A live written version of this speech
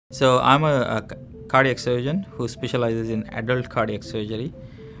So I'm a cardiac surgeon who specializes in adult cardiac surgery,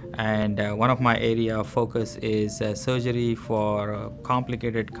 and one of my area of focus is surgery for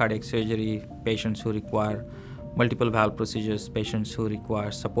complicated cardiac surgery, patients who require multiple valve procedures, patients who require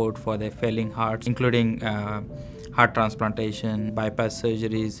support for their failing hearts, including heart transplantation, bypass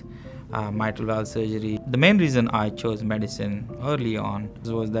surgeries, mitral valve surgery. The main reason I chose medicine early on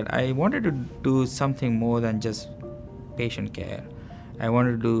was that I wanted to do something more than just patient care. I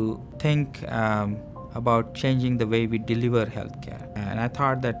wanted to think about changing the way we deliver healthcare. And I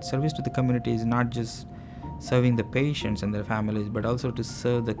thought that service to the community is not just serving the patients and their families, but also to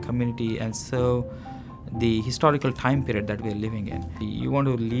serve the community and serve the historical time period that we're living in. You want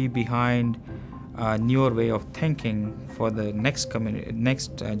to leave behind a newer way of thinking for the next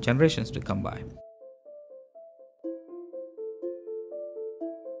generations to come by.